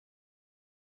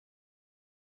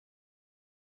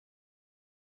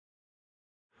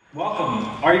Welcome.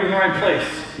 Are you in the right place?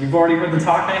 You've already heard the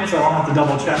talk name, so I don't have to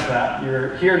double check that.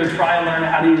 You're here to try and learn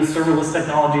how to use serverless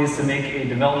technologies to make a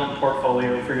development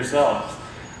portfolio for yourselves.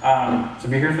 So if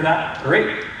you're here for that,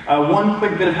 great. One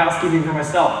quick bit of housekeeping for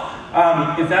myself.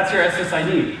 If that's your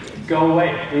SSID, go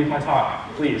away, leave my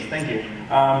talk, please, thank you.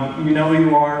 You know who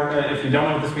you are. If you don't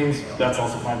know what this means, that's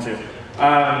also fine too.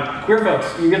 Queer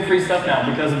folks, you get free stuff now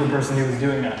because of the person who was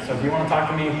doing that. So if you want to talk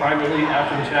to me privately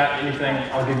after the chat, anything,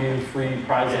 I'll give you free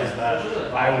prizes that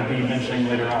I will be mentioning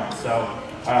later on. So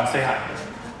say hi.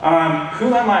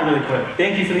 Who am I really quick?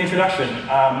 Thank you for the introduction.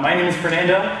 My name is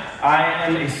Fernando. I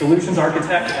am a solutions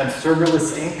architect at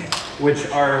Serverless Inc., which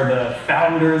are the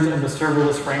founders of the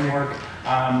Serverless Framework.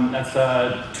 That's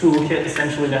a toolkit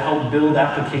essentially to help build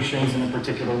applications in a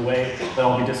particular way that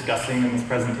I'll be discussing in this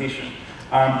presentation.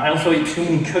 I also ate too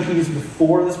many cookies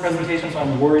before this presentation, so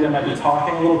I'm worried I might be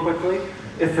talking a little quickly.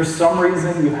 If for some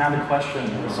reason you have a question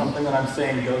or something that I'm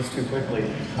saying goes too quickly,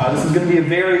 this is going to be a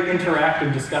very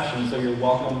interactive discussion, so you're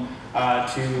welcome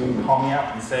to call me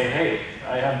out and say, hey,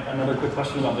 I have another quick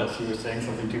question about this. You were saying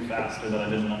something too fast or that I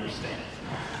didn't understand.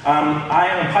 I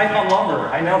am a Python lover.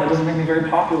 I know that doesn't make me very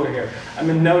popular here. I'm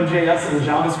a Node.js and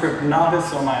JavaScript novice,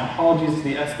 so my apologies to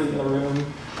the expert in the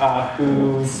room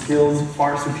whose skills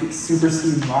far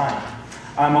supersede mine.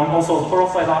 I'm also a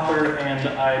Pluralsight author, and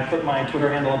I put my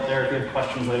Twitter handle up there if you have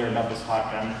questions later about this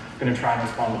talk. I'm going to try and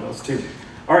respond to those too.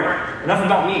 All right, enough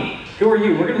about me. Who are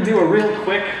you? We're going to do a real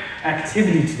quick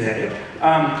activity today.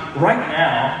 Right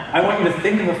now, I want you to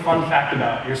think of a fun fact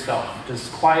about yourself.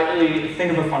 Just quietly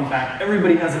think of a fun fact.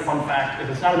 Everybody has a fun fact.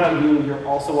 If it's not about you, you're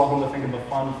also welcome to think of a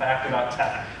fun fact about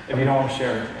tech if you don't want to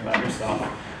share anything about yourself.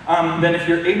 Then if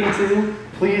you're able to,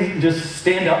 please just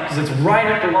stand up, because it's right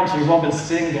after lunch and you've all been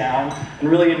sitting down and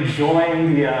really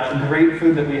enjoying the great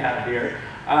food that we have here.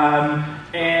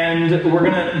 And we're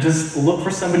going to just look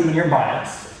for somebody nearby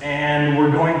us, and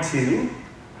we're going to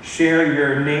share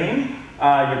your name,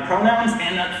 your pronouns,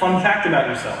 and that fun fact about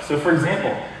yourself. So for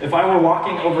example, if I were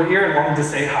walking over here and wanted to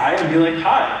say hi, I'd be like,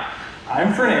 hi,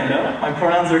 I'm Fernando, my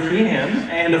pronouns are he, him,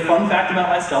 and a fun fact about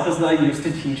myself is that I used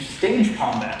to teach stage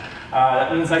combat.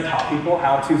 That means I taught people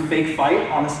how to fake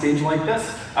fight on a stage like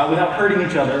this without hurting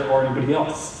each other or anybody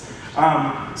else.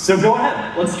 So go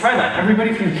ahead, let's try that.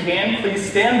 Everybody, if you can, please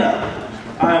stand up.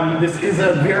 This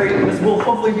will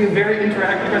hopefully be a very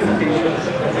interactive presentation.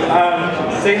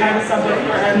 Say hi to somebody,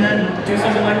 and then do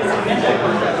something like this again.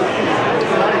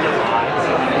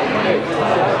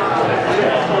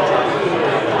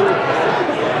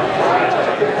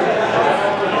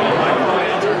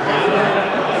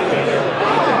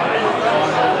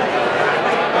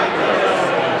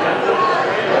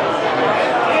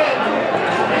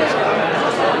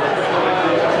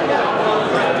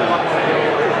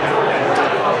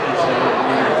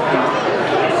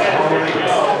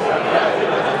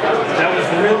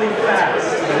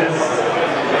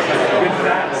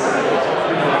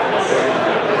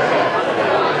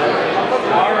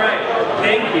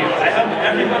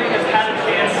 Everybody has had a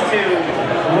chance to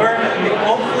learn,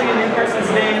 hopefully, a new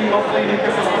person's name, hopefully a new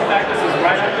person's fun fact. This is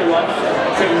right after lunch,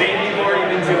 so maybe you've already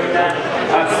been doing that.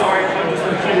 Sorry if I just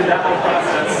repeated that whole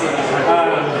process.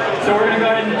 So we're going to go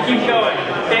ahead and keep going.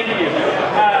 Thank you.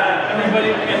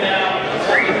 Everybody can now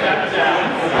put that down.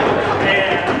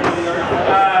 And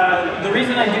the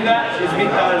reason I do that is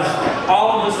because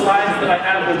all of the slides that I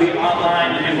have will be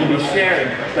online and will be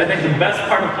shared. But I think the best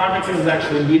part of conferences is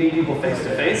actually meeting people face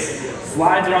to face.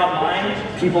 Slides are online,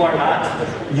 people are not,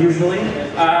 usually.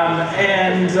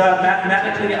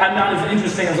 Mathematically, I'm not as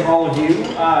interesting as all of you.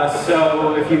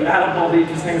 So if you add up all the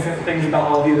interesting things about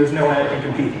all of you, there's no way I can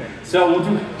compete. So we'll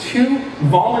do 2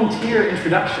 volunteer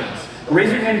introductions.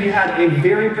 Raise your hand if you had a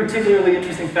very particularly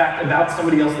interesting fact about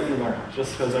somebody else that you learned,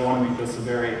 just because I want to make this a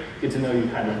very get-to-know-you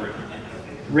kind of room.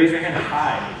 Raise your hand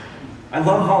high. I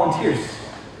love volunteers.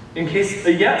 In case,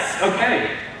 yes,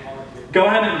 okay. Go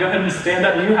ahead and stand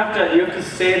up. You have to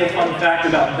say the fun fact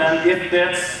about them. If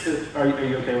that's, are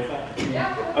you okay with that?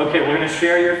 Yeah. Okay, we're going to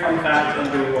share your fun fact and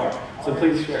who you are. So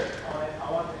please share. I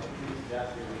want to introduce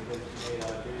Jesse because she made a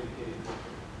very kitty.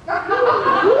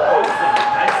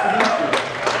 Awesome. Nice to meet you.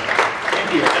 Thank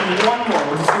you. And one more.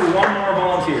 We'll just do one more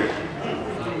volunteer.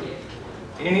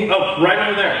 Oh, right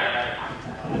over there.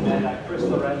 And then Chris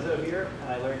Lorenzo here,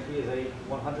 and I learned he is a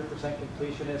 100%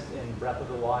 completionist in Breath of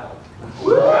the Wild.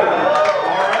 All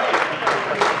right.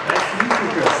 Nice to meet you,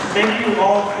 Chris. Thank you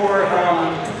all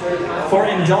for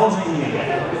indulging me.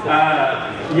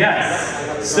 Yes.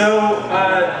 So,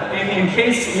 in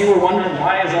case you were wondering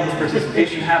why is all this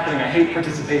participation happening, I hate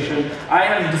participation. I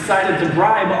have decided to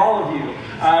bribe all of you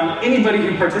anybody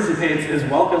who participates is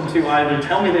welcome to either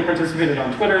tell me they participated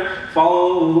on Twitter,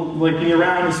 follow me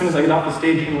around as soon as I get off the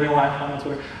stage in real life on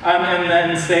Twitter, and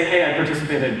then say, hey, I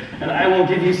participated. And I will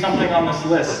give you something on this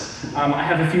list. I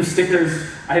have a few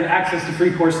stickers. I have access to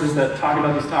free courses that talk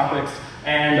about these topics.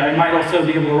 And I might also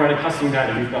be able to write a custom guide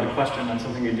if you've got a question on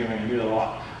something you're doing. I do that a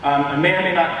lot. I may or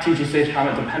may not teach you stage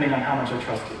comment depending on how much I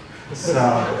trust you. So,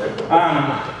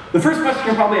 the first question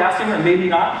you're probably asking, or maybe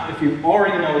not, if you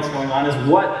already know what's going on, is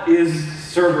what is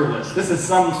serverless? This is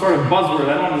some sort of buzzword,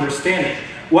 I don't understand it.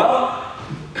 Well,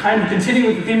 kind of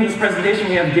continuing with the theme of this presentation,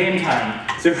 we have game time.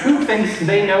 So who thinks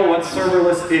they know what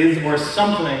serverless is or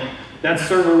something that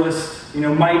serverless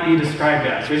might be described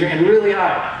as? Raise your hand really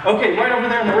high. Okay, right over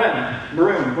there in the red,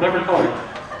 maroon, whatever color.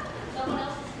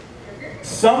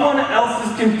 Someone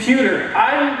else's computer.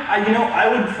 I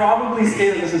would probably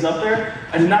say that this is up there.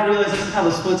 I did not realize this is how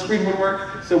the split screen would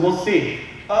work, so we'll see.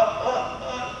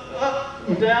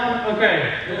 Down,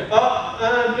 okay.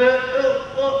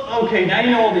 Okay, now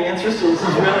you know all the answers, so this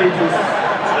is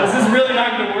really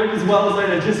not going to work as well as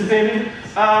I anticipated.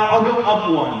 I'll go up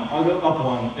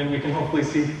one, and we can hopefully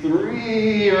see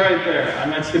 3 right there. I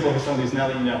might skip over some of these now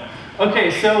that you know.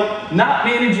 Okay, so not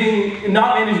managing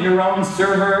your own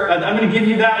server. I'm going to give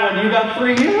you that one. You got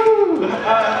 3.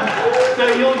 So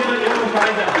you'll get a prize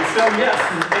after. So yes,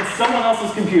 it's someone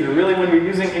else's computer. Really, when you're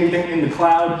using anything in the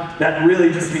cloud, that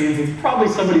really just means it's probably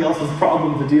somebody else's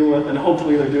problem to deal with, and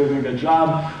hopefully they're doing a good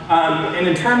job. And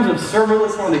in terms of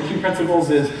serverless, one of the key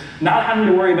principles is not having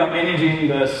to worry about managing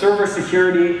the server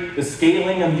security, the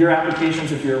scaling of your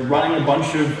applications. If you're running a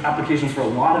bunch of applications for a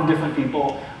lot of different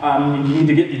people, you need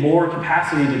to get more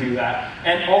capacity to do that.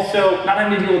 And also, not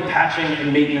having to deal with patching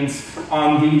and maintenance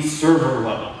on the server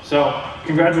level. So,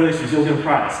 congratulations, you'll get a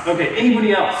prize. Okay,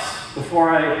 anybody else before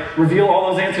I reveal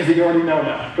all those answers that you already know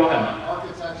now? Go ahead.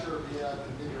 Architecture via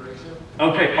configuration.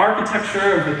 Okay,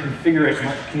 architecture of the configuration.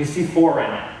 Can you see 4 right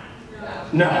now?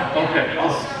 No. Okay.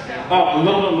 Oh, a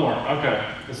little bit more.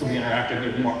 Okay. This will be interactive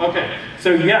even more. Okay.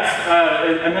 So yes,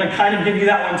 I'm going to kind of give you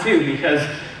that one too, because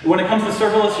when it comes to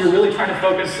serverless, you're really trying to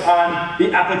focus on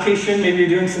the application. Maybe you're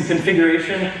doing some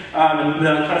configuration and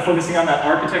kind of focusing on that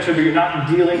architecture, but you're not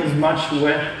dealing as much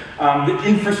with the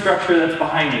infrastructure that's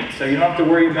behind it. So you don't have to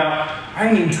worry about,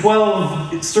 I need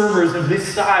 12 servers of this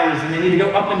size, and they need to go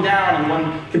up and down, and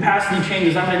when capacity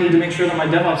changes, I'm going to need to make sure that my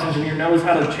DevOps engineer knows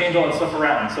how to change all that stuff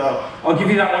around. So I'll give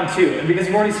you that one too. And because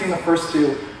you've already seen the first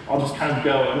 2, I'll just kind of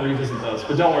go and revisit those.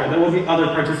 But don't worry, there will be other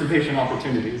participation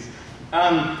opportunities.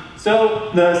 So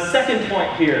the second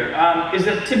point here is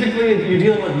that typically you're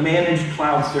dealing with managed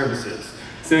cloud services.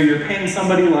 So you're paying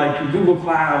somebody like Google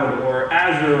Cloud or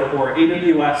Azure or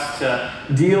AWS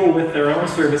to deal with their own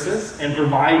services and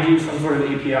provide you some sort of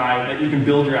API that you can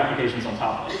build your applications on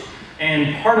top of.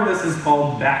 And part of this is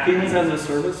called backends as a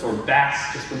service, or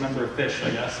BaaS, just remember a fish, I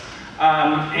guess.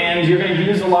 And you're going to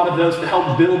use a lot of those to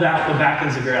help build out the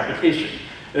backends of your application.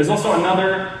 There's also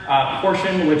another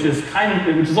portion which is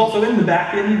also in the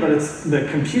backend, but it's the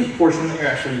compute portion that you're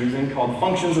actually using, called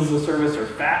functions as a service, or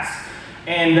FAS.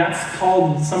 And that's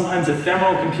called sometimes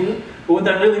ephemeral compute. But what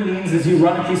that really means is you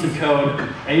run a piece of code,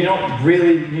 and you don't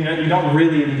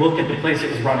really look at the place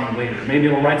it was running later. Maybe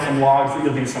it'll write some logs that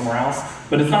you'll do somewhere else,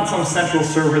 but it's not some central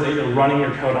server that you're running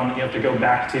your code on that you have to go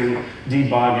back to,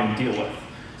 debug, and deal with.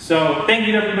 So thank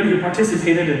you to everybody who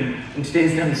participated in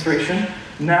today's demonstration.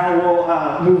 Now we'll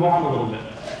move on a little bit.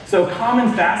 So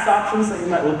common fast options that you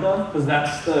might look up, because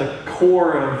that's the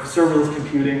core of serverless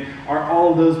computing, are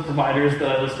all of those providers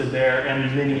that I listed there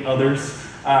and many others.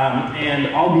 And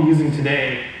I'll be using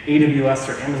today AWS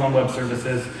or Amazon Web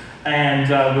Services, and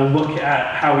we'll look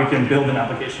at how we can build an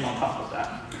application on top of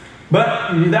that.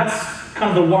 But that's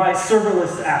kind of the why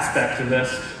serverless aspect of this.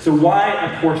 So why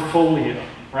a portfolio?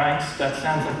 Right? That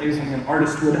sounds like maybe something an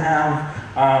artist would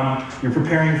have. You're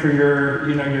preparing for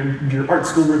your art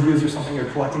school reviews or something,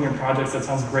 you're collecting your projects, that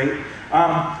sounds great.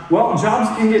 Well,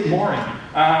 jobs can get boring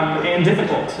and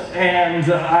difficult.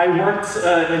 And I worked,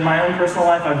 in my own personal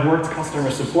life, I've worked customer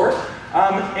support,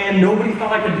 and nobody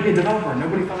thought I could be a developer,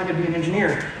 nobody thought I could be an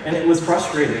engineer, and it was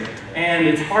frustrating. And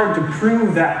it's hard to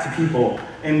prove that to people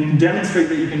and demonstrate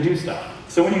that you can do stuff.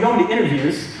 So when you go into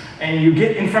interviews, and you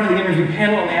get in front of the interview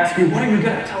panel and they ask you, what are you good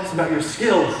at? Tell us about your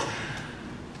skills.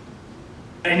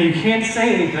 And you can't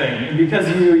say anything because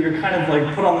you're kind of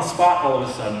like put on the spot all of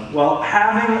a sudden. Well,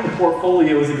 having a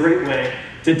portfolio is a great way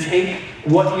to take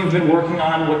what you've been working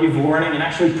on, what you've learning, and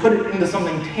actually put it into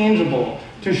something tangible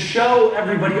to show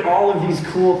everybody all of these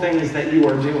cool things that you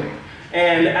are doing.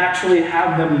 And actually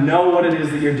have them know what it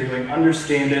is that you're doing,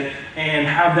 understand it, and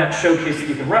have that showcase that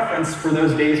you can reference for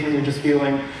those days when you're just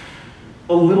feeling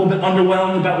a little bit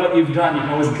underwhelmed about what you've done, you can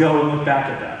always go and look back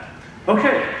at that.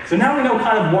 Okay, so now we know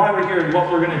kind of why we're here and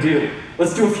what we're going to do.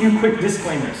 Let's do a few quick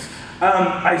disclaimers.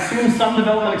 I assume some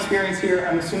development experience here.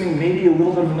 I'm assuming maybe a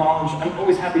little bit of knowledge. I'm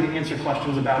always happy to answer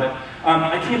questions about it.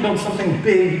 I can't build something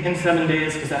big in 7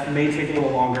 days because that may take a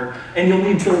little longer, and you'll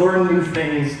need to learn new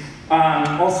things.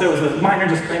 Also, as a minor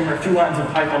disclaimer, a few lines of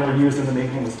Python were used in the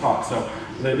making of this talk, so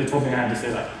they told me I had to say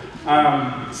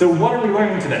that. So what are we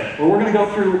learning today? Well, we're going to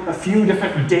go through a few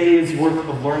different days worth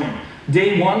of learning.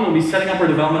 Day 1 will be setting up our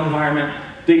development environment.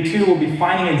 Day 2 will be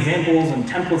finding examples and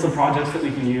templates of projects that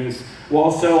we can use. We'll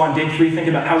also, on day 3, think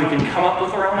about how we can come up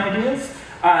with our own ideas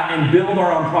and build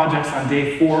our own projects on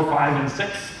day 4, 5, and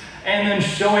 6. And then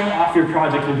showing off your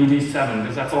project will be day 7,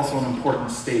 because that's also an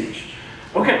important stage.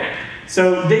 Okay,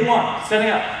 so day 1, setting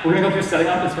up. We're going to go through setting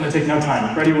up. It's going to take no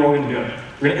time. Ready, we're all going to do it.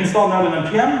 We're going to install Node and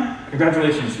NPM.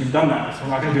 Congratulations, you've done that, so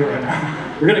we're not going to do it right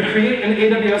now. We're going to create an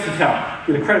AWS account.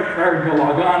 Get a credit card, go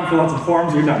log on, fill out some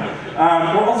forms, you're done.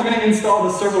 We're also going to install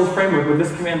the serverless framework with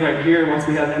this command right here once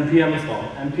we have npm installed.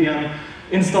 npm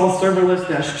install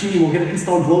serverless-g. We'll get it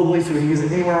installed globally so we can use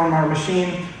it anywhere on our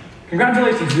machine.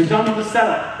 Congratulations, you're done with the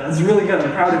setup. That's really good,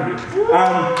 I'm proud of you.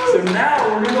 So now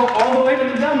we're going to go all the way to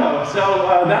the demo.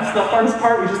 So that's the hardest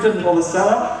part. We just did all the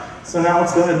setup. So now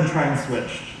let's go ahead and try and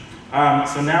switch.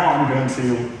 So now I'm going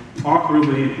to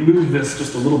awkwardly move this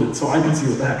just a little bit so I can see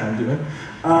what the heck I'm doing.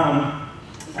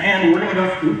 And we're going to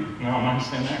go through, no, I'm not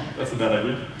staying there. That's a bad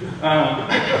idea.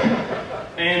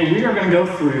 And we are going to go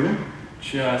through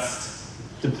just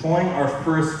deploying our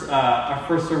first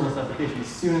serverless application as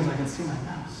soon as I can see my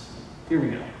mouse. Here we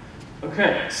go.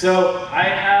 Okay, so I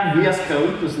have VS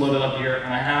Code just loaded up here,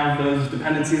 and I have those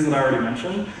dependencies that I already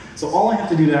mentioned. So all I have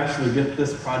to do to actually get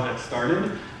this project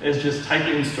started is just type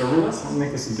in serverless. I'll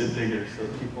make this a bit bigger so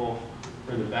that people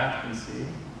further back can see.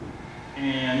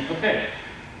 And okay,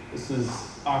 this is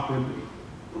awkwardly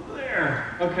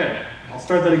there. Okay, I'll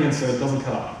start that again so it doesn't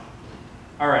cut off.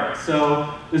 All right,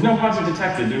 so there's no project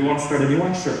detected. Do we want to start a new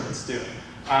one? Sure, let's do it.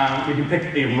 We can pick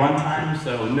a runtime,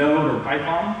 so Node or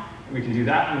Python. We can do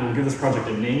that, and we'll give this project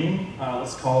a name.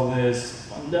 Let's call this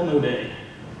Fun Demo Day.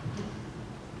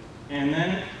 And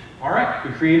then, all right,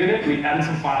 we created it. We added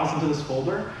some files into this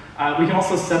folder. We can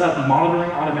also set up monitoring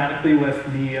automatically with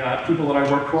the people that I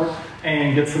work for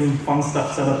and get some fun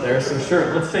stuff set up there. So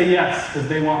sure, let's say yes, because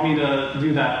they want me to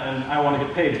do that, and I want to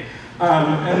get paid.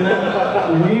 And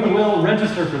then we will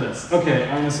register for this. Okay,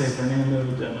 I'm going to say Fernando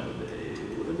Demo Day,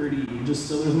 Liberty, just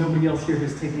so there's nobody else here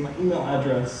who's taking my email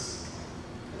address.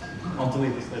 I'll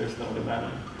delete this later so that'll get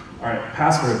bad. All right,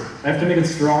 password. I have to make it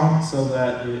strong so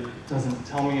that it doesn't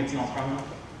tell me it's not strong enough.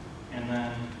 And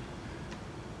then,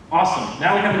 awesome.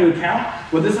 Now we have a new account.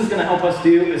 What this is going to help us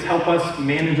do is help us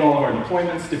manage all of our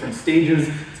deployments, different stages.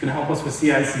 It's going to help us with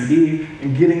CI/CD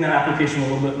and getting that application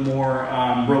a little bit more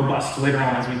robust later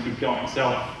on as we keep going.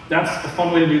 So that's a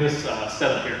fun way to do this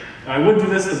setup here. Now, I would do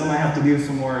this, but then I have to do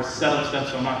some more setup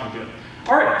steps, so I'm not going to do it.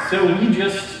 All right, so we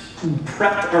just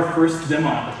prepped our first demo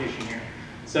application here.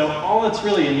 So all that's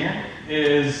really in here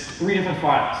is 3 different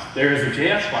files. There's a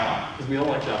JS file, because we all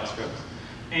like JavaScript.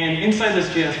 And inside this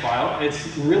JS file,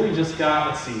 it's really just got,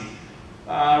 let's see,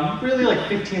 really like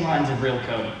 15 lines of real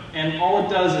code. And all it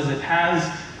does is it has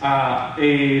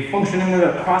a function in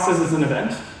there that processes an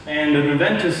event. And an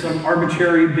event is some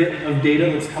arbitrary bit of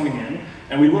data that's coming in.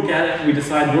 And we look at it and we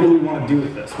decide, what do we want to do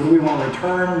with this? What do we want to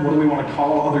return? What do we want to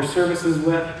call other services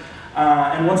with?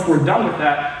 And once we're done with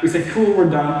that, we say, cool, we're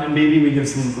done, and maybe we give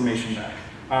some information back.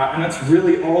 And that's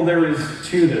really all there is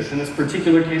to this. In this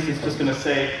particular case, it's just going to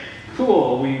say,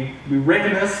 cool, we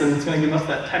ran this, and it's going to give us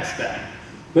that text back.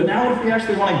 But now if we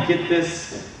actually want to get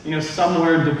this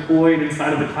somewhere deployed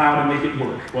inside of the cloud and make it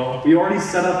work, well, we already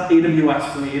set up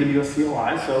AWS in the AWS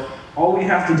CLI, so all we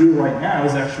have to do right now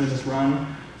is actually just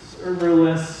run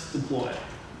serverless deploy,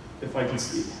 if I can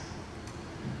see.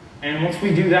 And once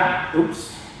we do that,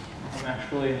 oops, I'm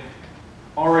actually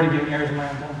already getting errors in my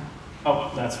own demo.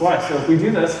 Oh, that's why. So if we do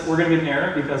this, we're going to get an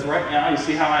error because right now, you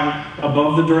see how I'm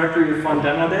above the directory of Fun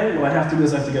Demo Day? What I have to do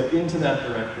is I have to go into that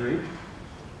directory.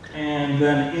 And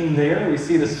then in there, we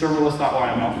see the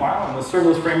serverless.yml file. And the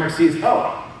serverless framework sees,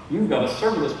 oh, you've got a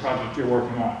serverless project you're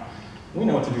working on. We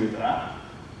know what to do with that.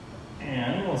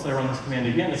 And once I run this command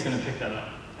again, it's going to pick that up.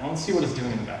 And let's see what it's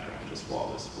doing in the background just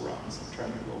while this runs. I'm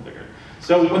trying to make it a little bigger.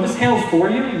 So what this handles for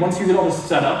you, once you get all this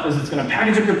set up, is it's going to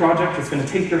package up your project, it's going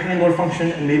to take your handler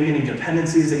function and maybe any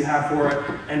dependencies that you have for it,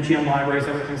 NPM libraries,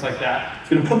 other things like that.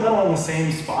 It's going to put that all in the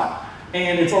same spot.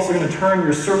 And it's also going to turn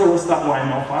your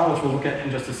serverless.yml file, which we'll look at in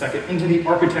just a second, into the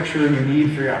architecture you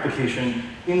need for your application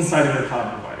inside of your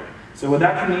cloud provider. So what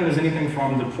that can mean is anything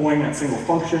from deploying that single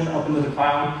function up into the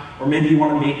cloud, or maybe you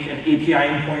want to make an API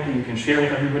endpoint that you can share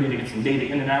with everybody to get some data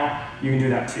in and out, you can do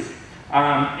that too.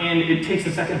 And it takes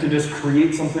a second to just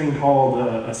create something called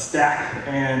a stack,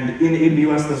 and in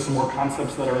AWS there's some more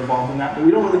concepts that are involved in that, but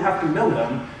we don't really have to know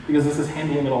them because this is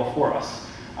handling it all for us.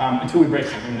 Until we break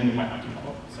something, then you might have to know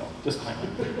it, so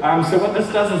disclaimer. So what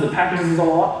this does is it packages it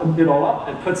all up,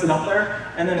 it puts it up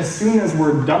there, and then as soon as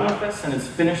we're done with this and it's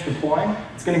finished deploying,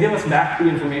 it's going to give us back the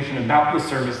information about the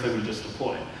service that we just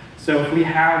deployed. So if we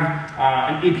have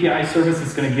an API service,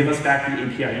 it's going to give us back the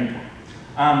API endpoint.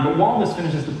 But while this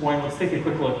finishes deploying, let's take a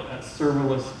quick look at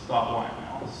serverless.y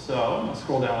now. So let's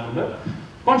scroll down a little bit.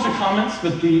 Bunch of comments,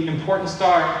 but the important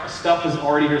stuff is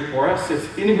already here for us. It's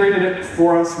integrated it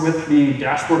for us with the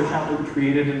dashboard account that we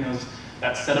created in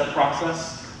that setup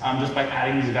process, just by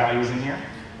adding these values in here.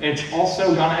 It's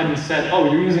also gone ahead and said,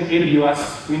 oh, you're using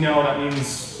AWS. We know that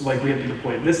means like we have to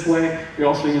deploy it this way. You're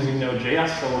also using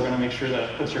Node.js, so we're going to make sure that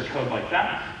it puts your code like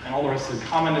that. And all the rest of the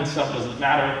commented stuff doesn't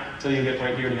matter until you get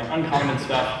right here to the uncommented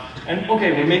stuff. And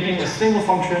okay, we're making a single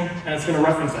function, and it's going to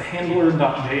reference a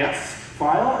handler.js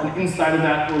file, and inside of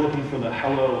that, we're looking for the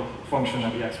hello function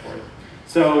that we exported.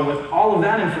 So with all of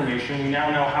that information, we now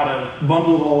know how to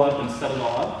bundle it all up and set it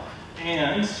all up,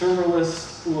 and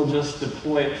serverless will just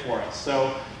deploy it for us.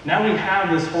 So now we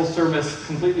have this whole service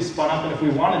completely spun up, and if we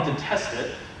wanted to test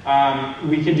it,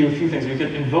 we could do a few things. We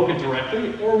could invoke it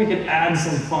directly, or we could add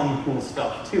some fun, cool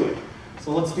stuff to it. So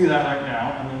let's do that right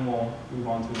now, and then we'll move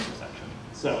on to another section.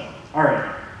 So, all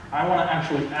right, I want to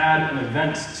actually add an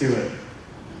event to it.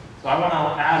 So I want to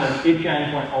add an API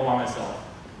endpoint all by myself.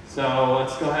 So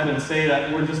let's go ahead and say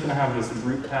that we're just going to have this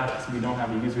root path, so we don't have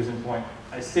a user's endpoint.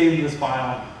 I saved this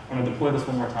file. I'm going to deploy this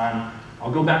one more time. I'll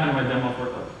go back into my demo for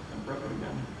it. Oh, I broke it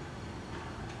again.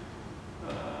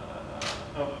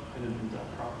 Oh, I didn't do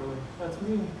that properly. That's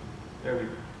me. There we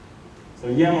go. So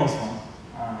YAML's fun.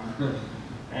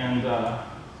 And I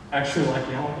actually like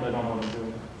YAML, but I don't know what I'm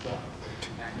doing. So.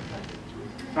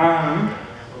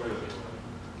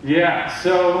 Yeah,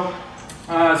 so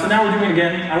now we're doing it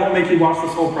again. I won't make you watch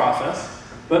this whole process,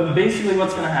 but basically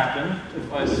what's going to happen,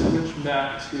 if I switch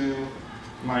back to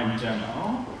my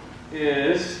demo,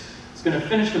 is it's going to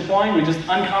finish deploying. We just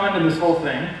uncommented this whole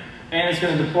thing, and it's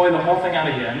going to deploy the whole thing out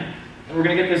again, and we're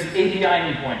going to get this API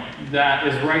endpoint that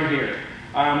is right here.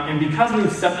 And because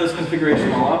we've set this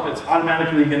configuration all up, it's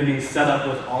automatically going to be set up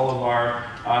with all of our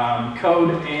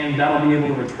code, and that'll be able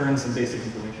to return some basic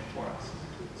information for us.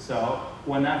 So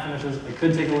when that finishes, I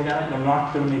could take a look at it, but I'm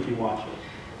not going to make you watch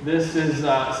it. This is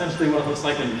essentially what it looks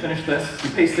like when you finish this. You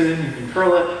paste it in, you can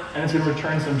curl it, and it's going to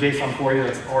return some JSON for you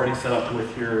that's already set up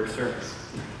with your service.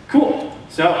 Cool.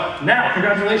 So now,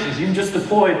 congratulations, you've just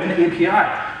deployed an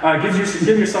API.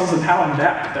 Give yourselves a pat on the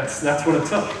back. That's what it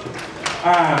took.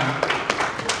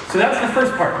 So that's the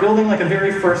first part, building like a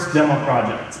very first demo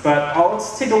project. But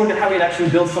let's take a look at how we'd actually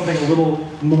build something a little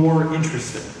more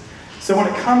interesting. So when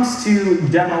it comes to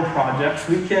demo projects,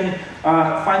 we can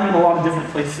find them in a lot of different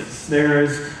places.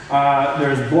 There's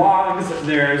blogs,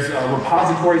 there's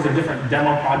repositories of different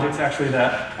demo projects actually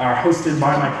that are hosted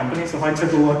by my company. So if I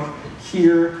took a look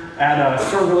here at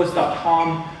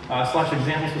serverless.com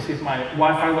 /examples to see if my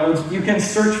Wi-Fi loads, you can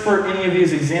search for any of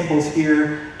these examples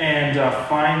here and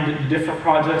find different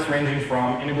projects ranging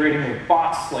from integrating with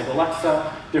bots like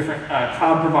Alexa, different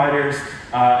cloud providers,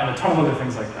 and a ton of other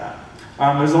things like that.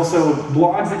 There's also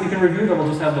blogs that you can review that will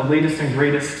just have the latest and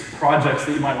greatest projects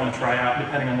that you might want to try out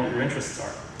depending on what your interests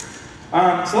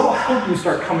are. So that'll help you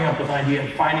start coming up with an idea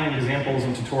and finding examples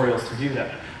and tutorials to do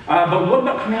that. But what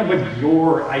about coming up with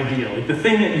your idea, like the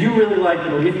thing that you really like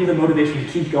that will give you the motivation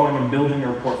to keep going and building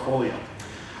your portfolio?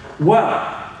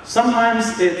 Well,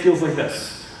 sometimes it feels like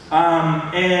this.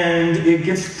 And it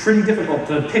gets pretty difficult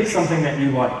to pick something that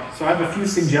you like. So I have a few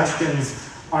suggestions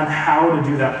on how to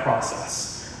do that process.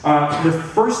 The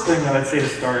first thing that I'd say to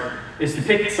start is to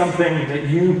pick something that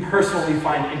you personally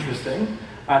find interesting,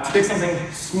 to pick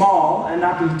something small and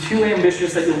not be too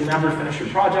ambitious that you'll never finish your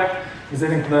project, because I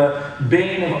think the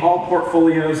bane of all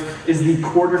portfolios is the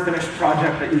quarter-finished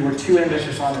project that you were too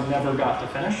ambitious on and never got to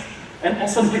finish. And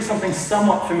also to pick something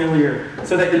somewhat familiar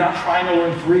so that you're not trying to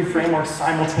learn 3 frameworks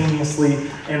simultaneously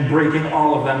and breaking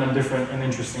all of them in different and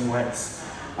interesting ways.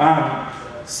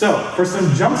 So, for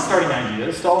some jump-starting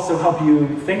ideas to also help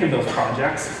you think of those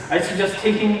projects, I suggest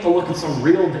taking a look at some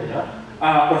real data,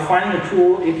 or finding a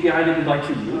cool API that you'd like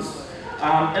to use,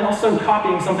 and also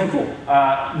copying something cool.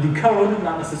 The code,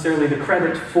 not necessarily the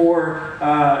credit for,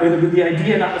 or the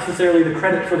idea, not necessarily the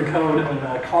credit for the code,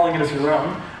 and calling it as your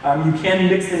own. You can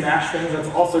mix and match things, that's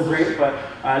also great, but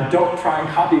don't try and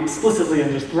copy explicitly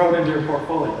and just throw it into your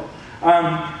portfolio.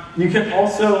 You can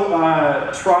also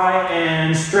try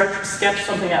and sketch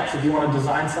something out. So if you want to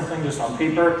design something just on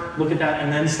paper, look at that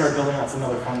and then start building. That's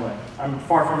another fun way. I'm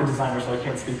far from a designer, so I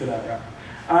can't speak to that yet.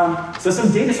 So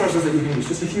some data sources that you can use,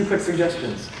 just a few quick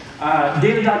suggestions.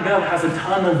 Data.gov has a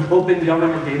ton of open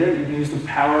government data you can use to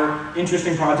power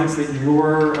interesting projects that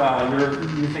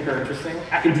you think are interesting.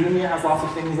 Academia has lots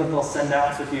of things that they'll send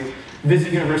out, so if you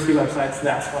visit university websites,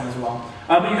 that's fun as well.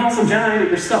 But you can also generate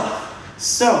it yourself.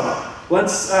 So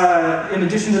let's, in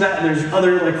addition to that, there's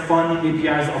other like fun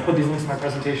APIs. I'll put these links in my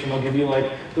presentation. They'll give you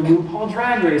like the RuPaul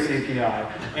Drag Race API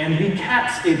and the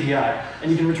Cats API, and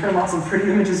you can return lots of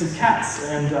pretty images of cats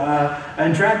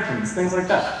and drag queens, things like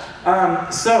that.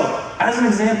 So, as an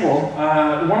example,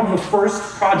 one of the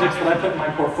first projects that I put in my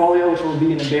portfolio, which will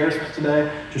be an embarrassment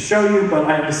today to show you, but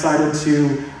I have decided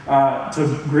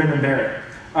to grin and bear it.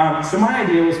 So my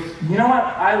idea was, you know what,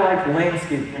 I like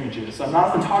landscape images. So I'm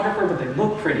not a photographer, but they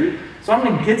look pretty. So I'm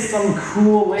going to get some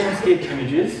cool landscape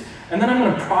images, and then I'm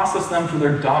going to process them for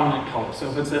their dominant color.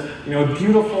 So if it's a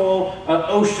beautiful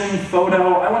ocean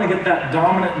photo, I want to get that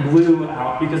dominant blue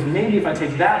out, because maybe if I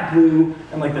take that blue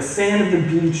and like the sand of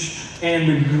the beach and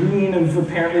the green of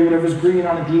apparently whatever's green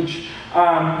on a beach,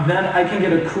 then I can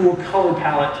get a cool color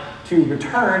palette to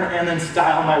return and then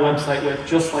style my website with,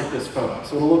 just like this photo.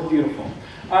 So it'll look beautiful.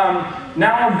 Then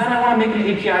I want to make an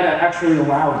API to actually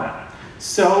allow that.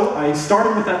 So I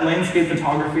started with that landscape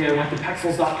photography. I went to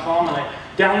pexels.com and I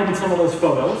downloaded some of those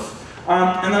photos.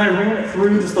 And then I ran it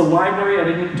through just a library. I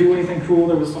didn't do anything cool.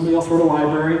 There was somebody else wrote a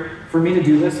library for me to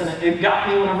do this. And it got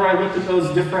me, whenever I looked at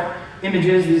those different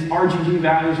images, these RGB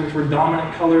values, which were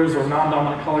dominant colors or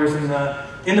non-dominant colors in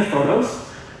the photos.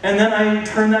 And then I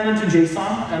turned that into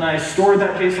JSON, and I stored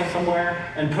that JSON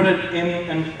somewhere and put it in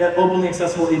an openly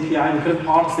accessible API. We could have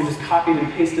honestly just copied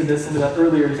and pasted this into that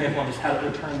earlier example and just had it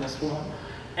return this one.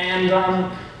 And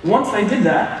once I did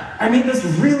that, I made this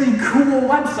really cool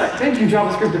website. Thank you,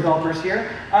 JavaScript developers here,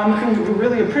 who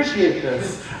really appreciate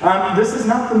this. This is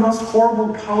not the most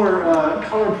horrible color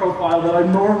profile that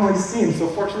I've normally seen, so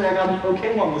fortunately I got an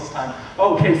okay one this time.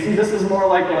 Okay, see, this is more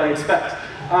like what I expect.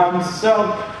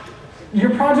 So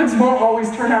your projects won't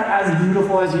always turn out as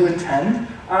beautiful as you intend,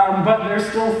 but they're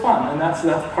still fun, and that's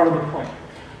part of the point.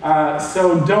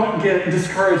 So don't get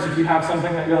discouraged if you have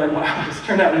something that you're like, wow, this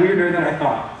turned out weirder than I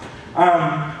thought.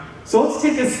 So let's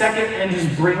take a second and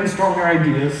just brainstorm your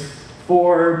ideas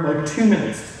for like 2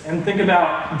 minutes and think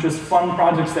about just fun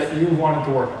projects that you wanted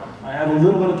to work on. I have a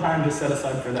little bit of time to set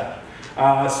aside for that.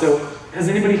 So has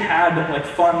anybody had like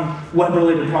fun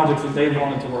web-related projects that they've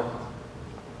wanted to work on?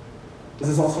 This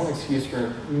is also an excuse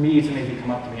for me to maybe come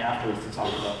up to me afterwards to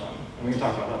talk about them. And we can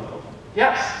talk about that open.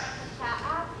 Yes? Chat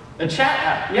app? A chat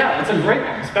app, yeah, it's a great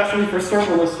one, especially for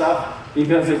serverless stuff,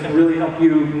 because it can really help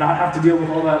you not have to deal with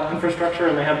all that infrastructure,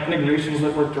 and they have integrations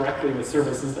that work directly with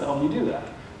services that help you do that.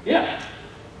 Yeah.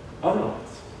 Other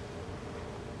ones?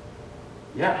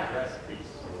 Yeah.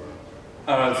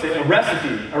 Recipes. Say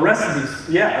a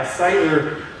recipe, yeah, a site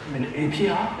or an API,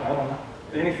 I don't know.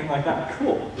 Anything like that.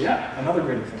 Cool. Yeah, another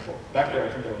great example. Back there, I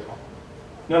think there was one.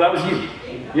 No, that was you.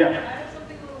 Yeah. I have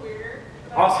something a little weirder.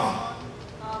 Awesome.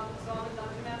 So I'm a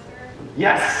dungeon master.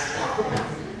 Yes. I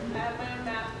have my own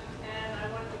map, and I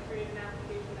wanted to create an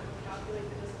application that would calculate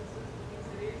the distances between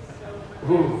cities. So,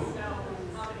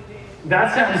 how many days?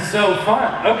 That sounds so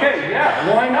fun. Okay,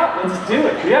 yeah, why not? Let's do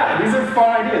it. Yeah, these are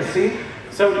fun ideas, see?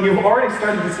 So you've already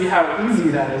started to see how easy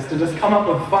that is to just come up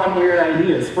with fun, weird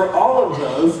ideas. For all of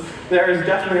those, there is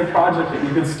definitely a project that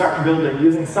you could start building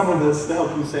using some of this to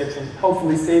help you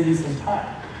hopefully save you some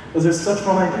time. Those are such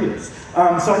fun ideas.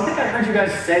 So I think I heard you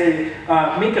guys say,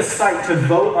 make a site to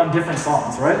vote on different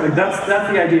songs, right? Like that's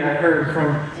the idea I heard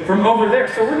from over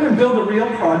there. So we're going to build a real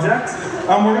project.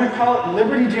 We're going to call it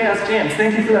LibertyJS Jams.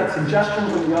 Thank you for that suggestion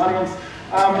from the audience.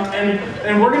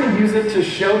 And we're going to use it to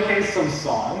showcase some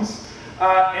songs.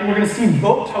 And we're going to see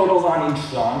vote totals on each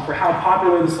song for how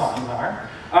popular the songs are.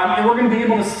 And we're going to be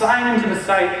able to sign into the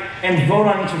site and vote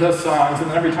on each of those songs, and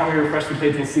then every time we refresh the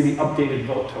page, we'll see the updated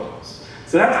vote totals.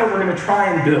 So that's what we're going to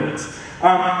try and build.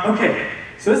 Okay,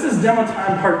 so this is demo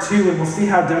time part 2, and we'll see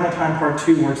how demo time part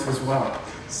 2 works as well.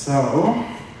 So,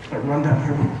 I'll run down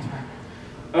here one more time.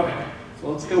 Okay, so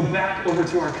let's go back over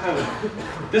to our code.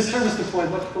 This service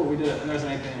deployed, that's cool, we did it, and there's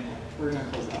an API endpoint. We're going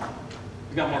to close that one.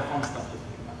 We got more fun stuff to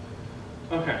think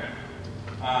about. Okay.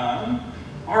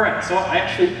 All right, so I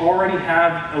actually already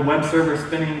have a web server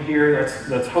spinning here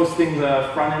that's hosting the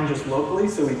front end just locally,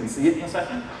 so we can see it in a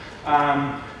second.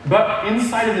 But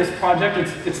inside of this project,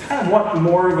 it's kind of what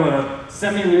more of a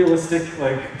semi-realistic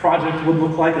project would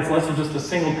look like. It's less of just a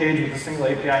single page with a single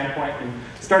API endpoint, and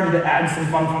started to add some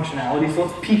fun functionality. So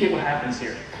let's peek at what happens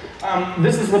here.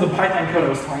 This is where the Python code I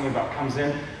was telling you about comes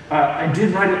in. I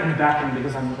did write it in the backend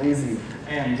because I'm lazy,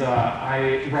 and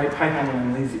I write Python when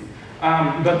I'm lazy.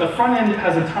 But the front end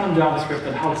has a ton of JavaScript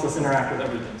that helps us interact with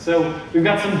everything. So we've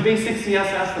got some basic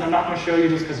CSS that I'm not going to show you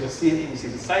just because you'll see it when you see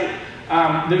the site.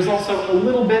 There's also a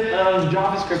little bit of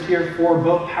JavaScript here for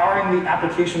both powering the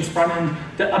application's front end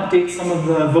to update some of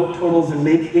the vote totals and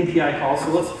make API calls. So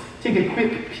let's take a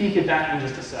quick peek at that in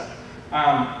just a sec.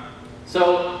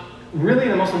 So really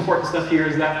the most important stuff here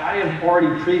is that I have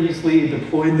already previously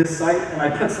deployed this site, and I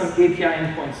put some API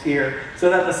endpoints here so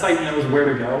that the site knows where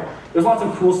to go. There's lots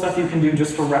of cool stuff you can do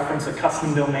just for reference, a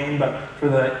custom domain, but for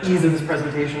the ease of this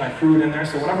presentation, I threw it in there.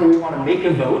 So whenever we want to make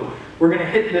a vote, we're going to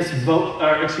hit this vote,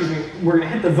 we're going to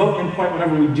hit the vote endpoint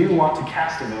whenever we do want to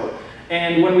cast a vote.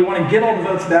 And when we want to get all the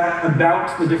votes back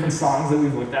about the different songs that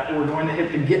we've looked at, we're going to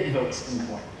hit the get votes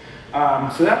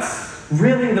endpoint. So that's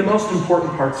really the most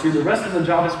important parts here. The rest of the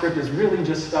JavaScript is really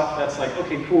just stuff that's like,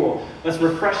 okay, cool, let's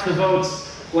refresh the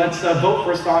votes, let's vote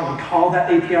for a song, and call that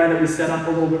API that we set up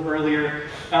a little bit earlier.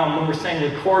 When we're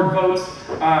saying record votes,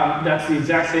 that's the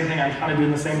exact same thing. I'm kind of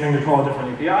doing the same thing to call a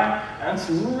different API. And that's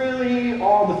really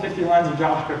all the 50 lines of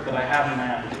JavaScript that I have in my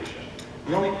application.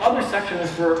 The only other section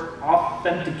is for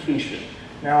authentication.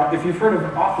 Now, if you've heard of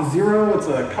Auth0, it's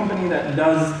a company that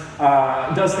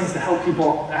does things to help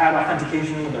people add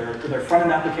authentication to their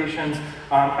front-end applications.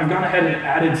 I've gone ahead and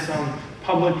added some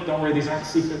public, don't worry, these aren't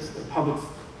secrets, they're public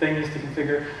things to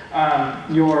configure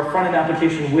your front-end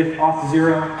application with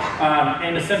Auth0.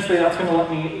 And essentially, that's going to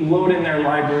let me load in their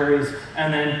libraries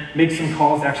and then make some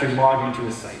calls to actually log into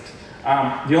a site.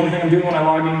 The only thing I'm doing when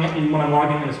I'm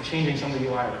logging in is changing some of the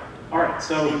UI. All right,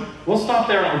 so we'll stop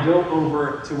there and I'll go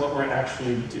over to what we're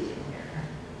actually doing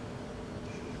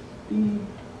here.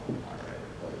 All right,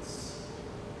 let's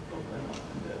open up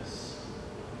this.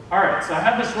 All right, so I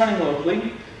have this running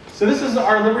locally. So this is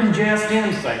our LibertyJS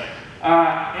game site.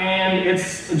 And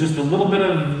it's just a little bit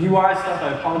of UI stuff.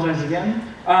 I apologize again.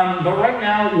 But right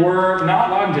now, we're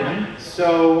not logged in.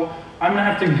 So I'm going to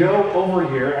have to go over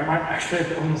here. I might actually have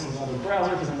to open this in another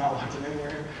browser because I'm not logged in anywhere.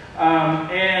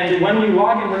 And when we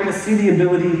log in, we're going to see the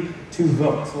ability to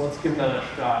vote. So let's give that a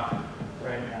shot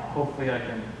right now. Hopefully I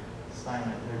can sign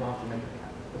it. Maybe I'll have to make it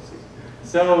count. Let's see.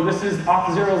 So this is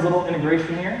Auth0's little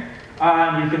integration here.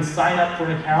 You can sign up for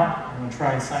an account. I'm going to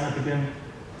try and sign up again.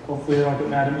 Hopefully they don't get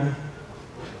mad at me.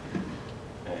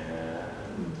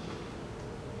 And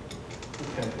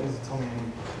okay, what does it tell me?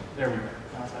 There we go.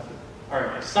 Now it's happening. All right,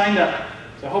 I've signed up.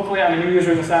 So hopefully I'm a new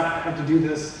user in this app. I have to do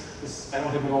this. I don't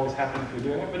think it would always happen if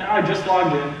you're doing it, but now I just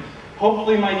logged in.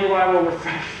 Hopefully my UI will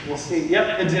refresh. We'll see.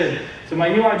 Yep, it did. So my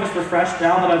UI just refreshed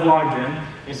now that I've logged in.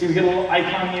 You see we get a little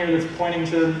icon here that's pointing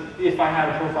to if I had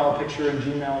a profile picture in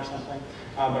Gmail or something.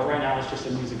 But right now it's just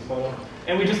a music photo.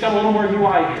 And we just got a little more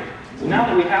UI here. So now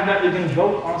that we have that, we can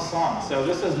vote on a song. So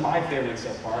this is my favorite so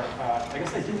far. I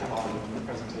guess I do have audio in the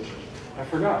presentation. I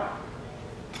forgot.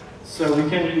 So we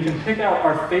can pick out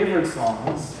our favorite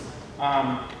songs.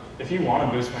 If you want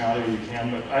to boost my audio, you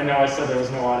can, but I know I said there was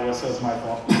no audio, so it's my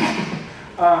fault.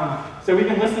 So we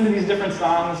can listen to these different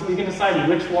songs. We can decide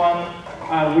which one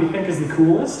we think is the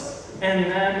coolest.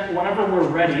 And then whenever we're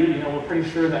ready, we're pretty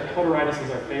sure that Coderitis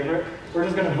is our favorite, we're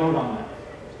just going to vote on that.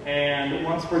 And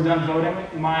once we're done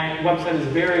voting, my website is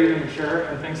very immature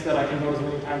and thinks that I can vote as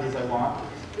many times as I want.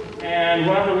 And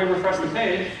whenever we refresh the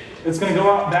page, it's going to go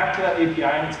out back to that API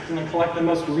and it's going to collect the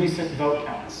most recent vote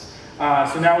counts.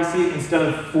 So now we see instead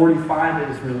of 45, it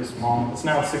was really small. It's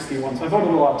now 61, so I voted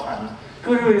a lot of times.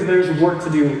 Clearly, there's work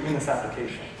to do in this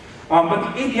application.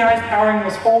 But the APIs powering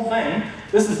this whole thing,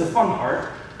 this is the fun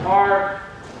part, are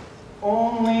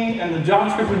only, and the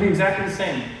JavaScript would be exactly the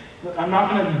same. I'm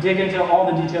not going to dig into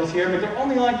all the details here, but they're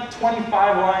only like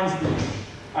 25 lines each.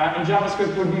 And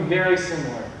JavaScript would be very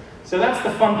similar. So that's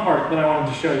the fun part that I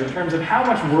wanted to show you in terms of how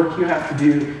much work you have to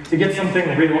do to get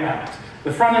something real out.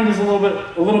 The front end is a little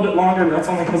bit longer, but that's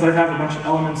only because I have a bunch of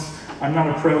elements. I'm not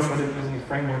a pro, so I didn't use any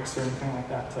frameworks or anything like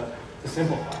that to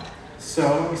simplify. So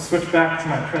let me switch back to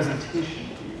my presentation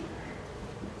view.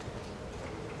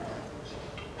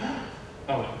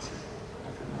 Oh, let's see.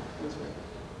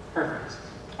 Perfect.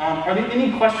 Are there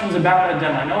any questions about that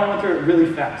demo? I know I went through it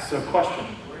really fast, so question.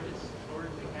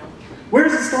 Where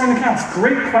does it store in the accounts?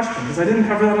 Great question, because I didn't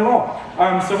cover that at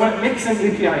all. So when it makes an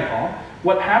API call,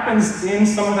 what happens in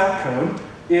some of that code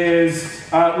is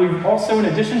we've also, in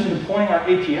addition to deploying our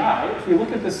API, if we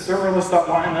look at this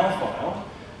serverless.yml file,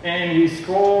 and we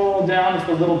scroll down just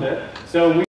a little bit,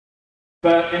 so we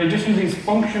But in addition to these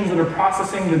functions that are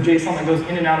processing the JSON that goes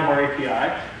in and out of our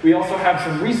API, we also have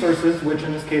some resources, which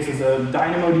in this case is a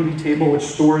DynamoDB table which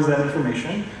stores that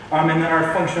information. And then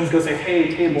our functions go say,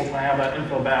 hey, table, can I have that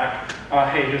info back?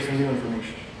 Hey, here's some new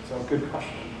information. So good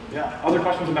question. Yeah, other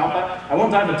questions about that? I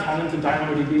won't dive a ton into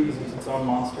DynamoDB because it's its own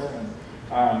monster, and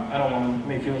I don't want to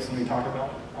make you listen to me talk about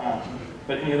it.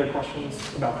 But any other questions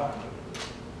about that?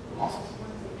 Awesome.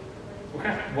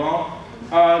 Okay, well,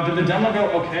 did the demo go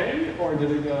okay, or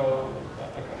did it go,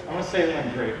 okay. I'm going to say it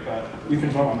went great, but you can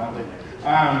vote on that later.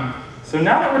 So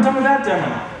now that we're done with that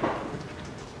demo,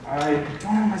 I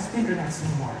don't have my speaker notes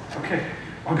anymore. Okay,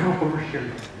 I'll go over here.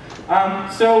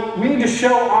 So we need to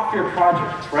show off your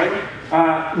project, right?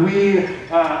 I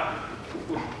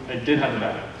did have the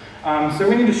backup. So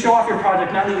we need to show off your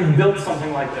project now that you've built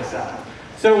something like this out.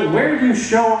 So where do you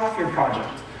show off your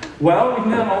project? Well, we can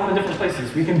do that in all the different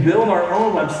places. We can build our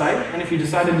own website, and if you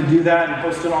decided to do that and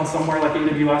host it on somewhere like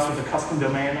AWS with a custom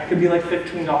domain, that could be like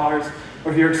 $15.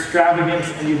 Or if you're extravagant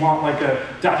and you want like a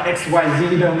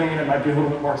 .xyz domain, it might be a little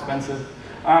bit more expensive. You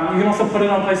can also put it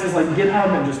on places like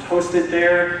GitHub and just host it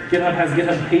there. GitHub has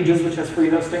GitHub Pages, which has free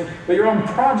hosting. But your own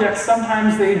projects,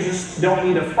 sometimes they just don't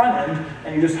need a front end,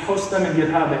 and you just host them in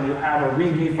GitHub and you have a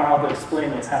README file to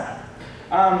explain what's happening.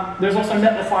 There's also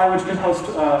Netlify, which can host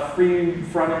free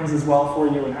front ends as well for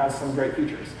you and has some great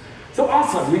features. So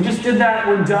awesome, we just did that,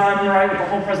 we're done, right, with the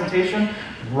whole presentation?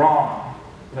 Wrong.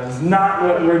 That is not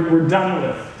what we're done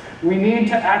with. We need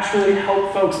to actually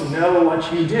help folks know what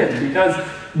you did, because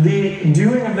the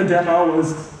doing of the demo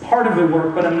was part of the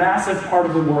work, but a massive part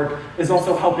of the work is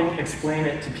also helping explain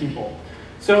it to people.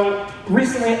 So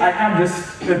recently I had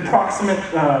this approximate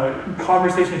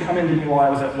conversation come into me while I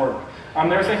was at work. They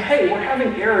were saying, hey, we're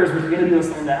having errors with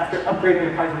AWS Lambda after upgrading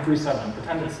to Python 3.7.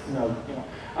 Pretend it's no, you know.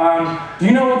 Do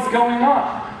you know what's going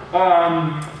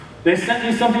on? They sent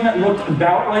me something that looked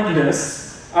about like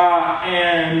this,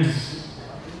 and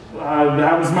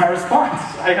that was my response.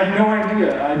 I have no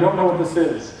idea. I don't know what this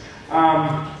is.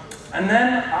 And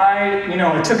then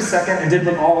I took a second and did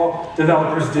what all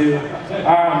developers do.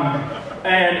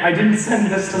 And I didn't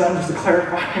send this to them just to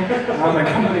clarify. My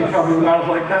company probably would not have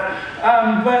liked that.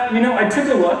 But I took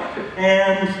a look,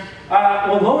 and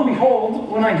well, lo and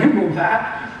behold, when I Googled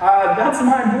that, that's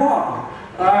my blog.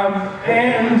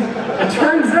 And it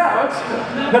turns out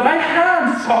that I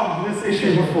had solved this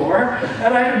issue before,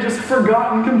 and I had just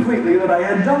forgotten completely that I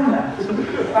had done that.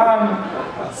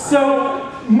 So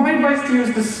my advice to you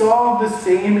is to solve the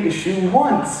same issue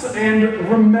once, and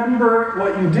remember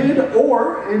what you did,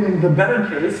 or in the better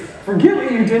case, forget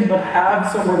what you did, but have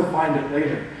somewhere to find it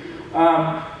later.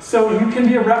 So you can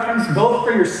be a reference both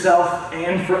for yourself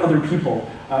and for other people.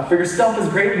 For yourself is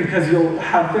great because you'll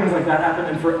have things like that happen,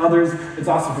 and for others, it's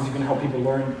awesome because you can help people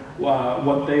learn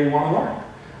what they want to learn.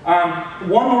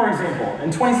 One more example.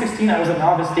 In 2016, I was a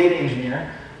novice data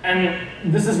engineer, and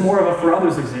this is more of a for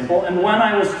others example, and when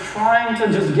I was trying to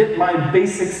just get my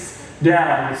basics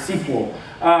down with SQL,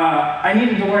 I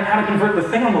needed to learn how to convert the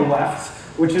thing on the left,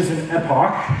 which is an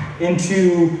epoch,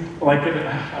 into,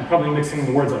 I'm probably mixing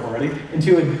the words up already,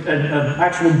 into an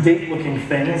actual date-looking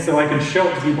thing so I could show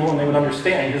it to people and they would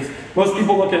understand. Because most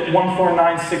people look at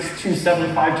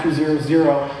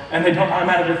 14962752000 and they don't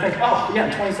automatically think, oh, yeah,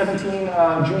 2017,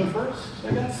 June 1st,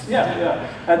 I guess? Yeah.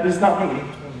 That is not me. I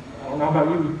don't know about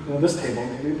you, this table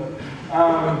maybe, but.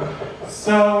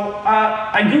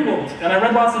 I Googled and I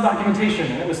read lots of documentation,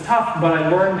 and it was tough, but I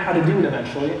learned how to do it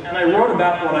eventually. And I wrote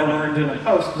about what I learned in a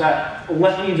post that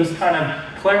let me just kind of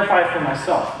clarify for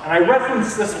myself. And I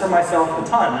referenced this for myself a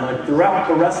ton. Like throughout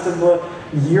the rest of the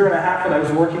year and a half that I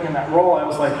was working in that role, I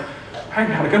was like, I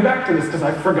gotta go back to this because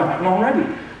I've forgotten already.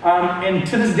 And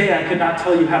to this day, I could not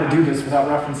tell you how to do this without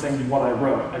referencing what I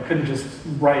wrote. I couldn't just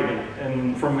write it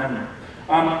from memory.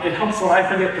 It helps when I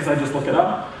forget because I just look it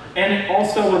up. And it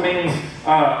also remains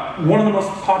one of the most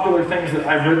popular things that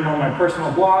I've written on my personal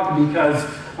blog because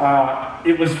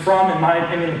it was from, in my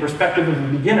opinion, the perspective of a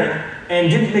beginner and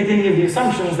didn't make any of the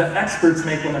assumptions that experts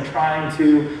make when they're trying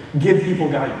to give people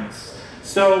guidance.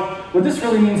 So what this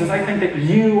really means is I think that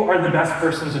you are the best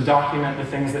person to document the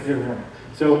things that you're learning.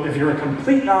 So if you're a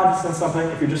complete novice in something,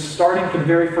 if you're just starting for the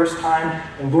very first time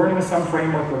and learning some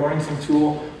framework or learning some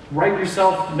tool, write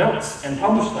yourself notes and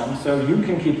publish them so you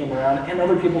can keep them around and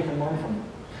other people can learn from them.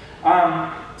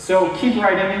 So keep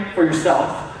writing for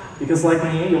yourself, because like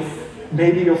me,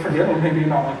 maybe you'll forget or maybe you're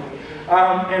not like me.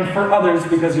 And for others,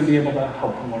 because you'll be able to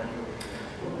help them learn.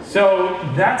 So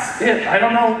that's it. I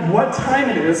don't know what time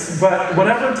it is, but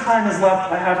whatever time is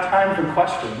left, I have time for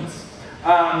questions.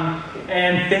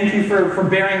 And thank you for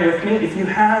bearing with me. If you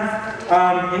have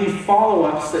any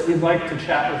follow-ups that you'd like to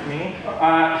chat with me,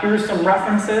 here's some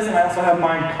references, and I also have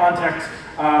my contact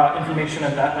information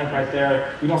at that link right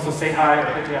there. You can also say hi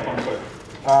or hit me up on Twitter.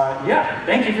 Yeah,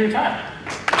 thank you for your time.